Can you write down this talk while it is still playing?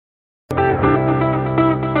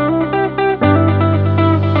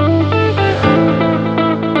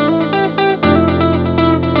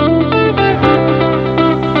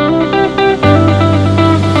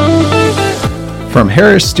From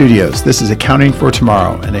Harris Studios, this is Accounting for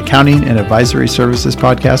Tomorrow, an accounting and advisory services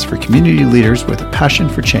podcast for community leaders with a passion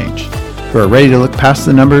for change, who are ready to look past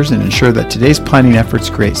the numbers and ensure that today's planning efforts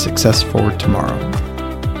create success for tomorrow.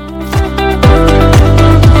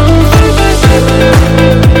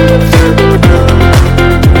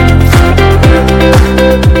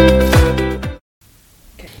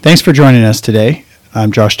 Thanks for joining us today.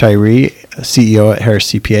 I'm Josh Tyree, CEO at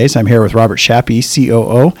Harris CPAs. I'm here with Robert Shappee,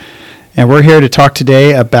 COO. And we're here to talk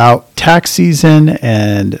today about tax season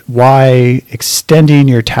and why extending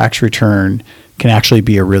your tax return can actually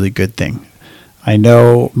be a really good thing. I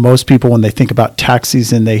know most people, when they think about tax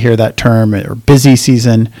season, they hear that term, or busy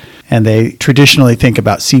season, and they traditionally think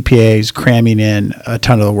about CPAs cramming in a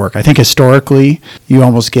ton of the work. I think historically, you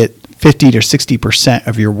almost get 50 to 60%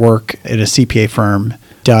 of your work in a CPA firm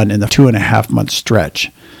done in the 2.5 month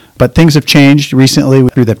stretch. But things have changed recently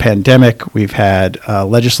through the pandemic. We've had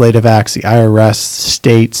legislative acts, the IRS,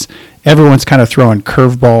 states. Everyone's kind of throwing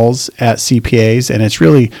curveballs at CPAs, and it's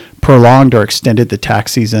really prolonged or extended the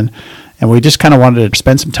tax season. And we just kind of wanted to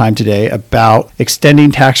spend some time today about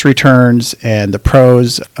extending tax returns and the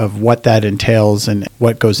pros of what that entails and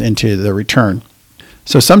what goes into the return.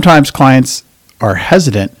 So sometimes clients are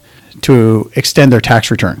hesitant to extend their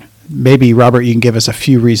tax return. Maybe, Robert, you can give us a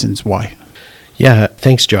few reasons why. Yeah,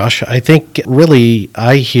 thanks, Josh. I think really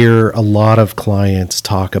I hear a lot of clients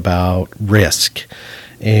talk about risk.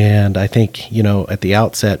 And I think, at the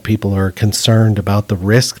outset, people are concerned about the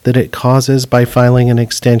risk that it causes by filing an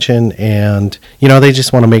extension. And, they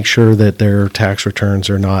just want to make sure that their tax returns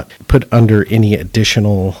are not put under any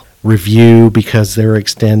additional review because they're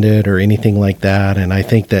extended or anything like that. And I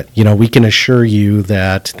think that, we can assure you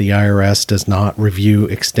that the IRS does not review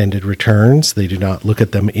extended returns. They do not look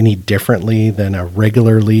at them any differently than a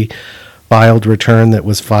regularly filed return that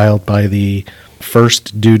was filed by the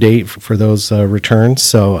first due date for those returns.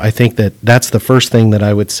 So I think that that's the first thing that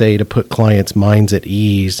I would say to put clients' minds at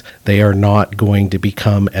ease. They are not going to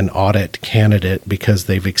become an audit candidate because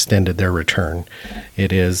they've extended their return.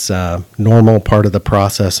 It is a normal part of the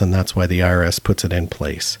process, and that's why the IRS puts it in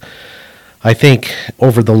place. I think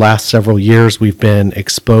over the last several years, we've been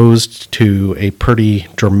exposed to a pretty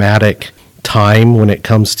dramatic time when it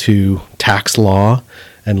comes to tax law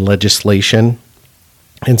and legislation.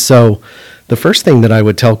 And so the first thing that I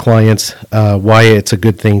would tell clients why it's a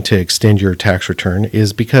good thing to extend your tax return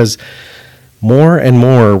is because more and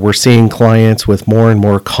more we're seeing clients with more and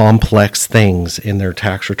more complex things in their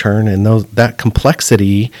tax return. And that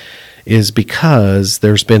complexity is because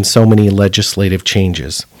there's been so many legislative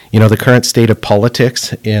changes. The current state of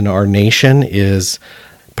politics in our nation is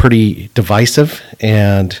pretty divisive,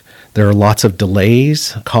 and there are lots of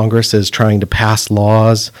delays. Congress is trying to pass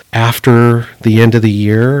laws after the end of the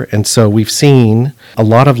year. And so we've seen a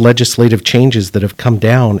lot of legislative changes that have come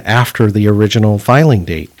down after the original filing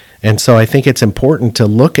date. And so I think it's important to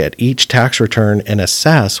look at each tax return and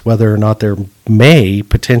assess whether or not there may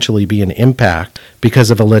potentially be an impact because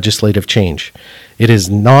of a legislative change. It is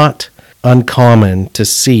not uncommon to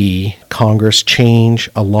see Congress change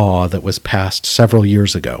a law that was passed several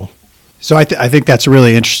years ago. So I think that's a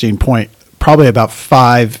really interesting point. Probably about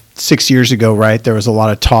 5-6 years ago, right, there was a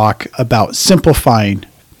lot of talk about simplifying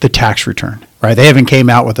the tax return, right? They even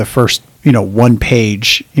came out with the first, one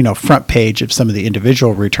page, front page of some of the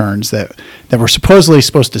individual returns that were supposedly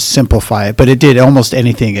supposed to simplify it, but it did almost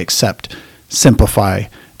anything except simplify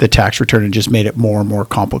the tax return and just made it more and more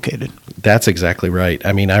complicated. That's exactly right.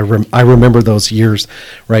 I mean, I remember those years,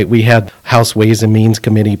 right? We had House Ways and Means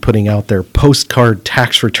Committee putting out their postcard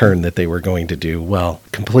tax return that they were going to do. Well,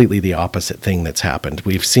 completely the opposite thing that's happened.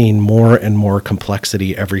 We've seen more and more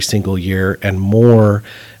complexity every single year and more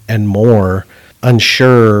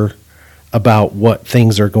unsure about what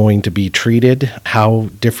things are going to be treated, how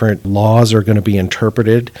different laws are going to be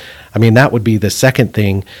interpreted. I mean, that would be the second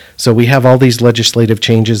thing. So we have all these legislative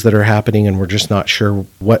changes that are happening, and we're just not sure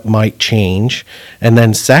what might change. And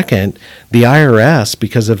then second, the IRS,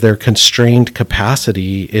 because of their constrained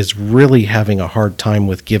capacity, is really having a hard time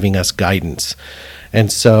with giving us guidance. And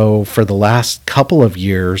so for the last couple of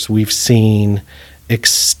years, we've seen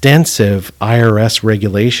extensive IRS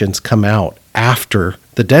regulations come out after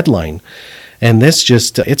the deadline. And this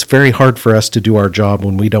it's very hard for us to do our job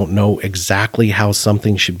when we don't know exactly how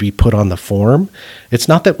something should be put on the form. It's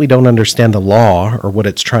not that we don't understand the law or what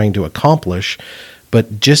it's trying to accomplish,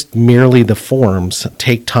 but just merely the forms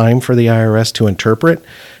take time for the IRS to interpret,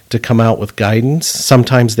 to come out with guidance.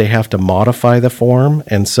 Sometimes they have to modify the form.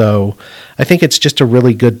 And so I think it's just a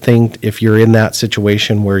really good thing if you're in that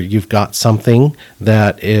situation where you've got something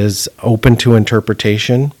that is open to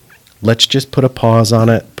interpretation, let's just put a pause on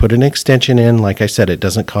it, put an extension in. Like I said, it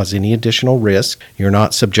doesn't cause any additional risk. You're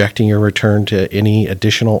not subjecting your return to any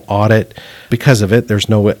additional audit because of it. There's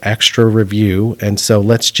no extra review. And so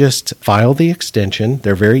let's just file the extension.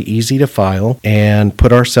 They're very easy to file, and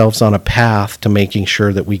put ourselves on a path to making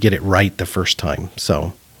sure that we get it right the first time.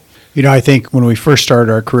 So, I think when we first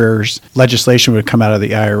started our careers, legislation would come out of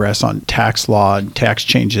the IRS on tax law and tax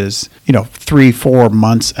changes, 3-4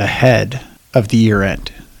 months ahead of the year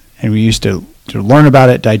end. And we used to learn about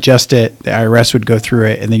it, digest it. The IRS would go through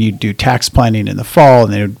it, and then you'd do tax planning in the fall,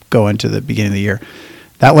 and then it would go into the beginning of the year.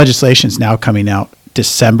 That legislation is now coming out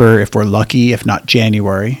December, if we're lucky, if not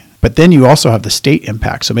January. But then you also have the state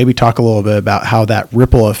impact. So maybe talk a little bit about how that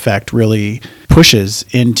ripple effect really pushes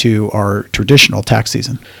into our traditional tax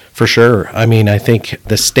season. For sure. I mean, I think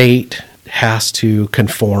the state has to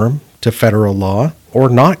conform to federal law or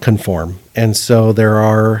not conform. And so there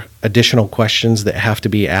are additional questions that have to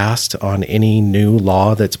be asked on any new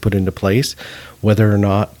law that's put into place, whether or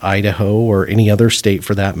not Idaho or any other state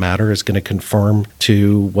for that matter is going to conform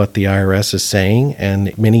to what the IRS is saying. And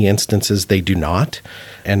in many instances, they do not.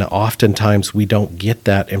 And oftentimes we don't get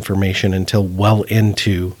that information until well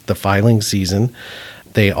into the filing season.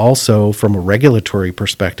 They also, from a regulatory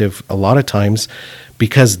perspective, a lot of times,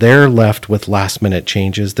 because they're left with last minute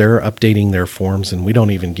changes, they're updating their forms, and we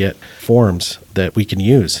don't even get forms that we can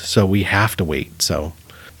use. So we have to wait. So,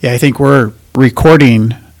 yeah, I think we're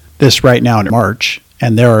recording this right now in March,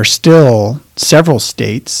 and there are still several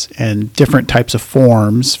states and different types of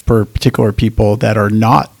forms for particular people that are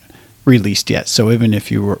not released yet. So even if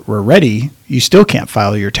you were ready, you still can't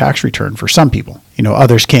file your tax return for some people.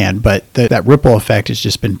 Others can, but that ripple effect has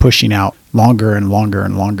just been pushing out longer and longer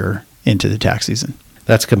and longer into the tax season.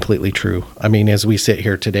 That's completely true. I mean, as we sit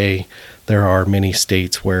here today, there are many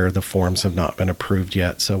states where the forms have not been approved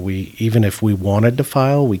yet. So even if we wanted to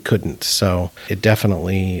file, we couldn't. So it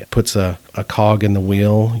definitely puts a cog in the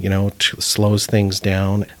wheel, slows things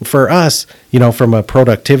down. For us, from a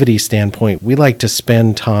productivity standpoint, we like to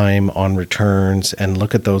spend time on returns and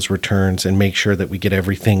look at those returns and make sure that we get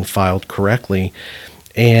everything filed correctly.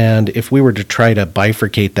 And if we were to try to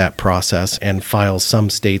bifurcate that process and file some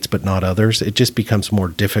states but not others, it just becomes more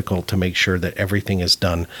difficult to make sure that everything is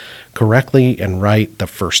done correctly and right the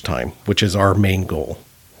first time, which is our main goal.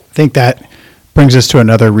 I think that brings us to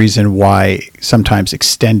another reason why sometimes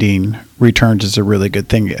extending returns is a really good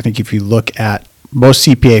thing. I think if you look at most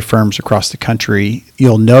CPA firms across the country,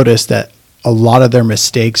 you'll notice that a lot of their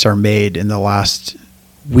mistakes are made in the last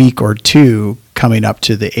week or two coming up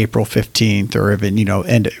to the April 15th or even,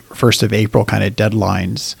 end 1st of April kind of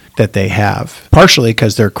deadlines that they have. Partially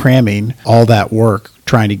because they're cramming all that work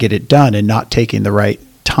trying to get it done and not taking the right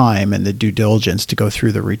time and the due diligence to go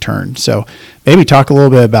through the return. So maybe talk a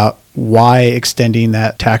little bit about why extending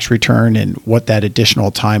that tax return and what that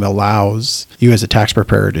additional time allows you as a tax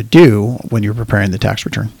preparer to do when you're preparing the tax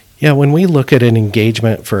return. Yeah, when we look at an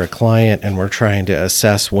engagement for a client and we're trying to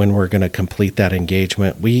assess when we're going to complete that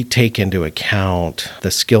engagement, we take into account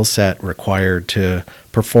the skill set required to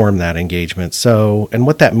perform that engagement. So, and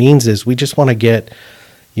what that means is we just want to get,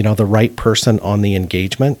 the right person on the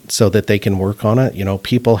engagement so that they can work on it.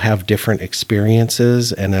 People have different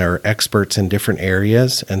experiences and are experts in different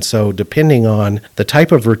areas. And so depending on the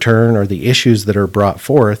type of return or the issues that are brought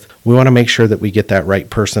forth, we want to make sure that we get that right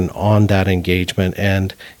person on that engagement.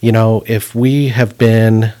 And, if we have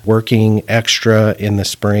been working extra in the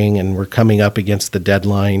spring and we're coming up against the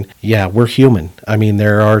deadline, yeah, we're human. I mean,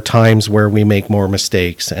 there are times where we make more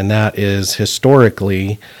mistakes, and that is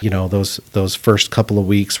historically, those first couple of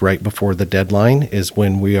weeks right before the deadline is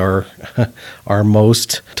when we are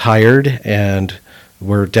most tired, and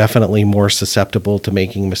we're definitely more susceptible to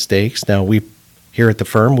making mistakes. Now, here at the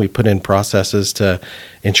firm, we put in processes to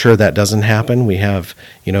ensure that doesn't happen. We have,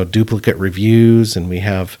 duplicate reviews, and we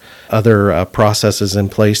have other processes in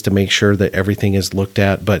place to make sure that everything is looked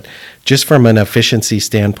at. But just from an efficiency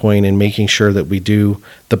standpoint and making sure that we do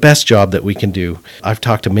the best job that we can do, I've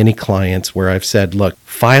talked to many clients where I've said, look,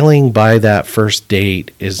 filing by that first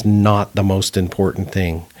date is not the most important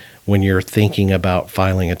thing when you're thinking about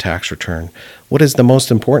filing a tax return. What is the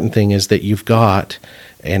most important thing is that you've got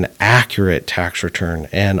an accurate tax return.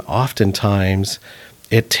 And oftentimes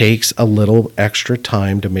it takes a little extra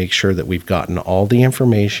time to make sure that we've gotten all the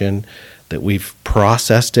information, that we've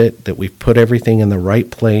processed it, that we've put everything in the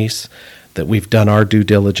right place, that we've done our due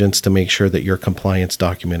diligence to make sure that your compliance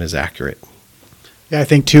document is accurate. Yeah, I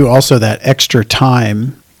think too, also that extra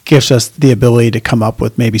time gives us the ability to come up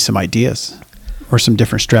with maybe some ideas or some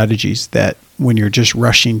different strategies that when you're just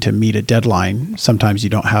rushing to meet a deadline, sometimes you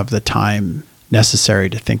don't have the time necessary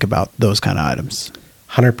to think about those kind of items.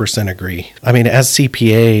 100% agree. I mean, as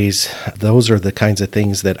CPAs, those are the kinds of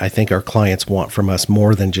things that I think our clients want from us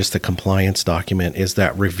more than just a compliance document, is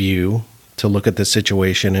that review to look at the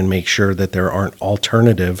situation and make sure that there aren't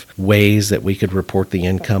alternative ways that we could report the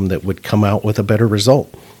income that would come out with a better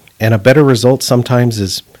result. And a better result sometimes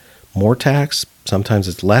is more tax, sometimes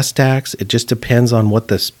it's less tax. It just depends on what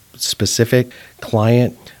the specific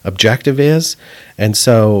client objective is. And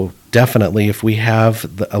so definitely, if we have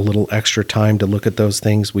a little extra time to look at those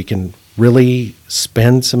things, we can really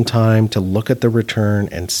spend some time to look at the return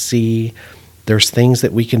and see there's things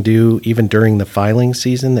that we can do even during the filing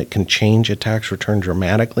season that can change a tax return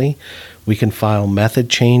dramatically. We can file method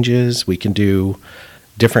changes. We can do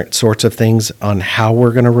different sorts of things on how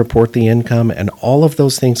we're going to report the income. And all of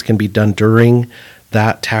those things can be done during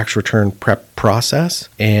that tax return prep process.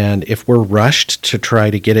 And if we're rushed to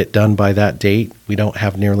try to get it done by that date, we don't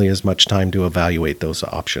have nearly as much time to evaluate those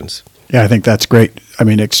options. Yeah, I think that's great. I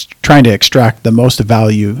mean, trying to extract the most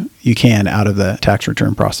value you can out of the tax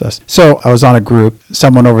return process. So I was on a group.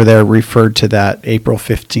 Someone over there referred to that April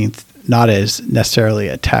 15th, not as necessarily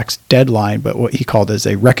a tax deadline, but what he called as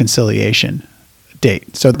a reconciliation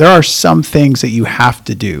date. So there are some things that you have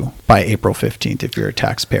to do by April 15th if you're a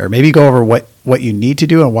taxpayer. Maybe go over what you need to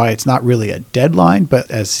do and why it's not really a deadline, but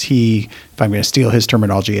if I'm going to steal his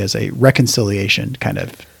terminology, as a reconciliation kind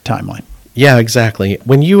of timeline. Yeah, exactly.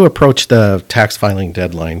 When you approach the tax filing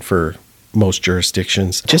deadline for most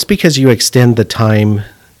jurisdictions, just because you extend the time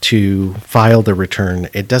to file the return,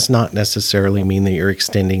 it does not necessarily mean that you're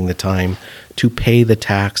extending the time to pay the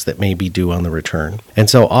tax that may be due on the return. And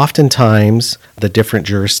so oftentimes the different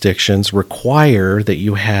jurisdictions require that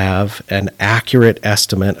you have an accurate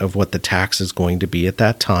estimate of what the tax is going to be at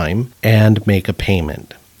that time and make a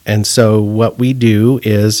payment. And so what we do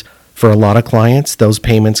is, for a lot of clients, those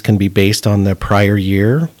payments can be based on the prior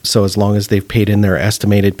year. So as long as they've paid in their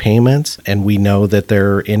estimated payments and we know that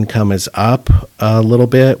their income is up a little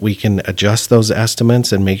bit, we can adjust those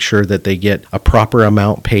estimates and make sure that they get a proper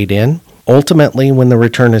amount paid in. Ultimately, when the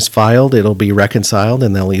return is filed, it'll be reconciled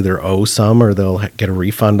and they'll either owe some or they'll get a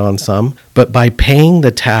refund on some. But by paying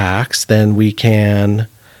the tax, then we can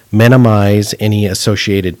minimize any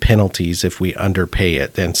associated penalties if we underpay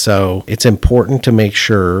it. And so it's important to make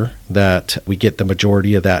sure that we get the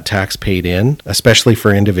majority of that tax paid in, especially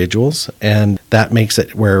for individuals. And that makes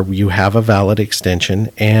it where you have a valid extension.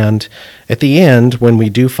 And at the end, when we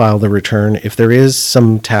do file the return, if there is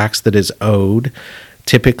some tax that is owed,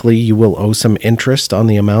 typically you will owe some interest on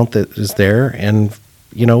the amount that is there. And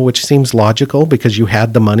which seems logical because you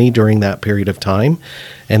had the money during that period of time,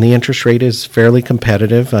 and the interest rate is fairly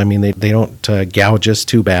competitive. I mean, they don't gouge us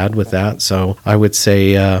too bad with that. So I would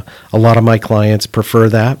say a lot of my clients prefer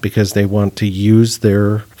that because they want to use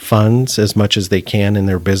their funds as much as they can in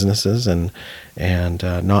their businesses and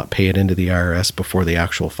not pay it into the IRS before the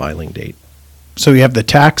actual filing date. So you have the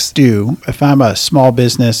tax due. If I'm a small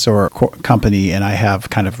business or a company and I have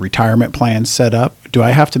kind of retirement plans set up, do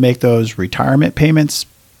I have to make those retirement payments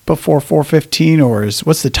before 4/15, or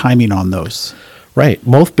what's the timing on those? Right.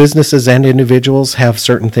 Most businesses and individuals have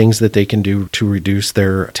certain things that they can do to reduce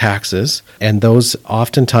their taxes. And those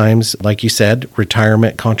oftentimes, like you said,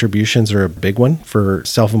 retirement contributions are a big one for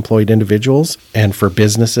self-employed individuals and for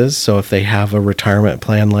businesses. So if they have a retirement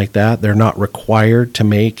plan like that, they're not required to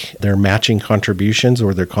make their matching contributions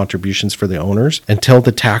or their contributions for the owners until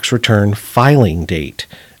the tax return filing date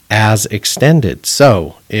as extended.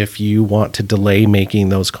 So if you want to delay making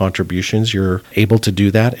those contributions, you're able to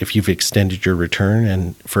do that if you've extended your return.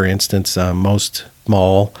 And for instance, most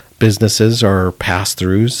small businesses are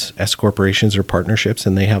pass-throughs, S corporations or partnerships,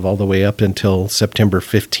 and they have all the way up until September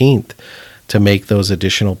 15th to make those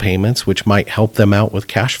additional payments, which might help them out with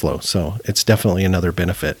cash flow. So it's definitely another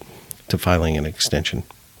benefit to filing an extension.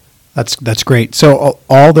 That's great. So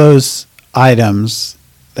all those items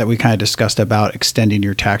that we kind of discussed about extending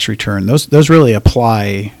your tax return, those really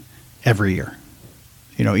apply every year,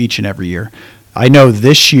 each and every year. I know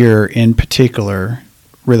this year in particular,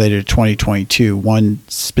 related to 2022, one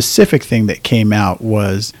specific thing that came out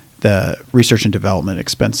was the research and development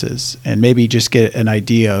expenses, and maybe just get an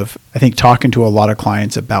idea of, I think, talking to a lot of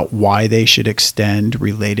clients about why they should extend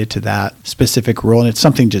related to that specific rule. And it's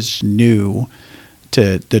something just new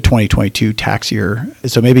to the 2022 tax year.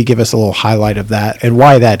 So maybe give us a little highlight of that and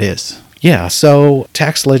why that is. Yeah, so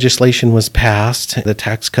tax legislation was passed. The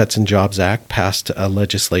Tax Cuts and Jobs Act passed a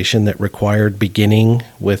legislation that required beginning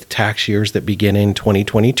with tax years that begin in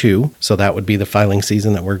 2022. So that would be the filing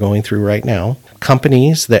season that we're going through right now.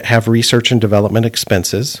 Companies that have research and development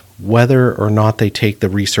expenses, whether or not they take the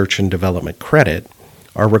research and development credit,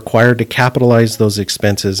 are required to capitalize those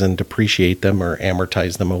expenses and depreciate them or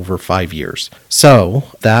amortize them over 5 years. So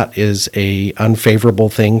that is a unfavorable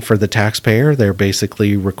thing for the taxpayer. They're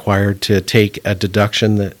basically required to take a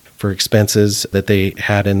deduction for expenses that they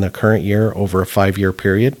had in the current year over a 5-year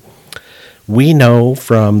period. We know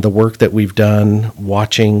from the work that we've done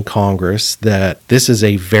watching Congress that this is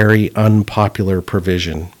a very unpopular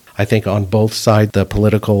provision. I think on both sides, the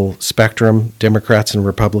political spectrum, Democrats and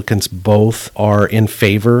Republicans both are in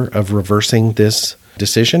favor of reversing this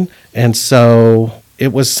decision. And so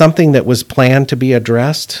it was something that was planned to be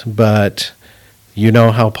addressed, but you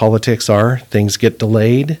know how politics are. Things get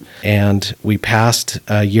delayed, and we passed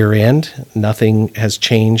year end. Nothing has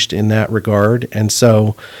changed in that regard. And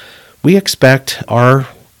so we expect our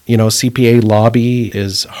CPA lobby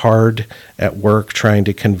is hard at work trying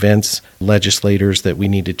to convince legislators that we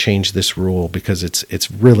need to change this rule because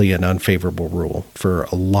it's really an unfavorable rule for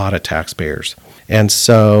a lot of taxpayers. And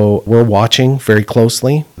so we're watching very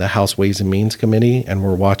closely the House Ways and Means Committee, and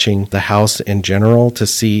we're watching the House in general to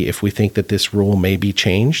see if we think that this rule may be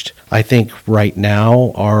changed. I think right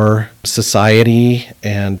now our society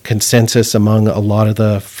and consensus among a lot of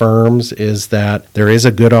the firms is that there is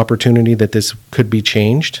a good opportunity that this could be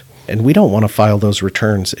changed. And we don't want to file those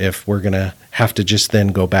returns if we're going to have to just then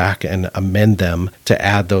go back and amend them to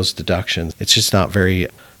add those deductions. It's just not very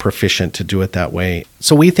proficient to do it that way.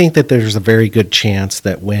 So we think that there's a very good chance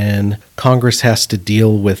that when Congress has to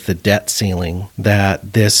deal with the debt ceiling,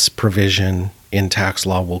 that this provision in tax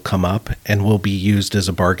law will come up and will be used as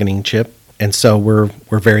a bargaining chip. And so we're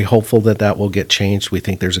very hopeful that that will get changed. We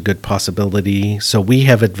think there's a good possibility. So we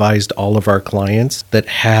have advised all of our clients that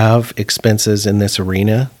have expenses in this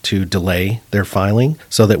arena to delay their filing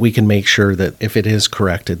so that we can make sure that if it is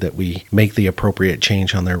corrected, that we make the appropriate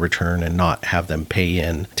change on their return and not have them pay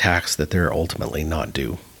in tax that they're ultimately not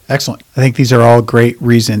due. Excellent. I think these are all great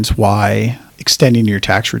reasons why extending your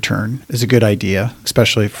tax return is a good idea,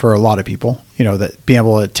 especially for a lot of people, that being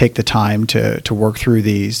able to take the time to work through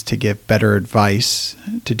these, to give better advice,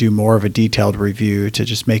 to do more of a detailed review, to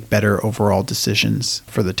just make better overall decisions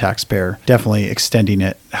for the taxpayer. Definitely extending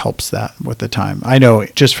it helps that with the time. I know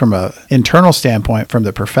just from an internal standpoint, from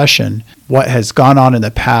the profession, what has gone on in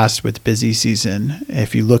the past with busy season,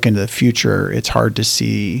 if you look into the future, it's hard to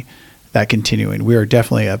see that continuing. We are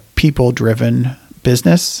definitely a people-driven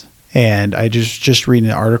business. And I just read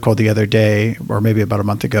an article the other day, or maybe about a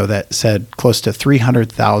month ago, that said close to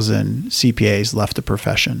 300,000 CPAs left the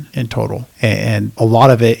profession in total. And a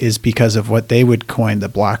lot of it is because of what they would coin the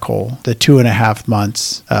black hole, the 2.5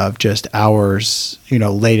 months of just hours,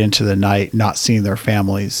 late into the night, not seeing their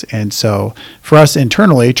families. And so for us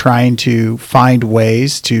internally, trying to find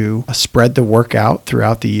ways to spread the work out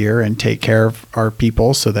throughout the year and take care of our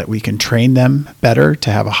people so that we can train them better to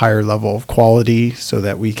have a higher level of quality so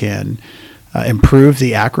that we can improve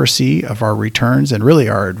the accuracy of our returns, and really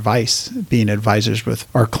our advice, being advisors with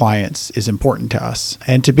our clients, is important to us.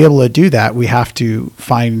 And to be able to do that, we have to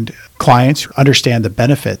find clients who understand the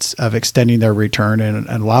benefits of extending their return and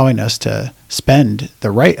allowing us to spend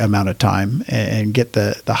the right amount of time and get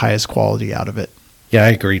the highest quality out of it. Yeah, I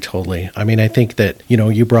agree totally. I mean, I think that,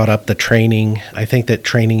 you brought up the training. I think that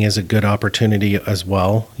training is a good opportunity as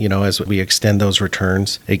well. As we extend those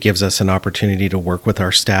returns, it gives us an opportunity to work with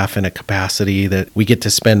our staff in a capacity that we get to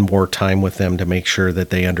spend more time with them to make sure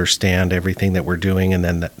that they understand everything that we're doing. And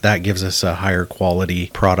then that gives us a higher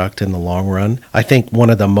quality product in the long run. I think one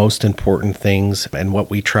of the most important things, and what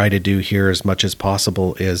we try to do here as much as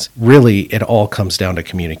possible, is really it all comes down to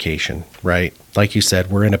communication, right? Like you said,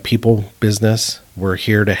 we're in a people business. We're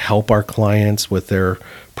here to help our clients with their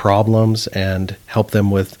problems and help them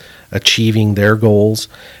with achieving their goals.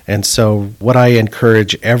 And so what I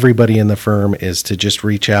encourage everybody in the firm is to just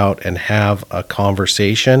reach out and have a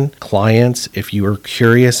conversation. Clients, if you are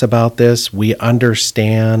curious about this, we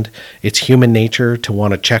understand it's human nature to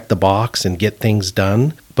want to check the box and get things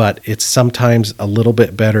done. But it's sometimes a little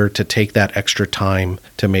bit better to take that extra time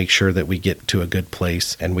to make sure that we get to a good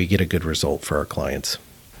place and we get a good result for our clients.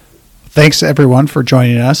 Thanks, everyone, for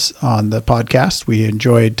joining us on the podcast. We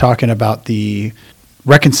enjoyed talking about the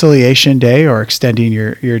reconciliation day, or extending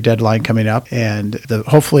your deadline coming up, and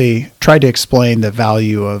hopefully try to explain the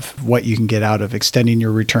value of what you can get out of extending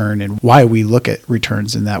your return and why we look at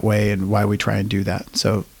returns in that way and why we try and do that.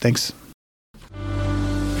 So thanks.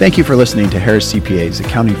 Thank you for listening to Harris CPA's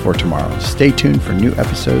Accounting for Tomorrow. Stay tuned for new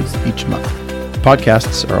episodes each month.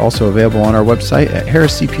 Podcasts are also available on our website at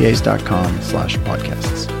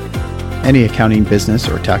harriscpas.com/podcasts. Any accounting, business,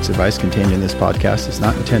 or tax advice contained in this podcast is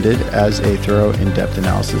not intended as a thorough, in-depth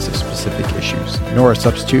analysis of specific issues, nor a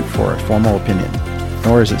substitute for a formal opinion.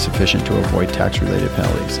 nor is it sufficient to avoid tax-related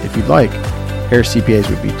penalties. If you'd like, Harris CPAs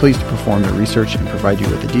would be pleased to perform the research and provide you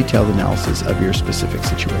with a detailed analysis of your specific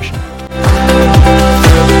situation.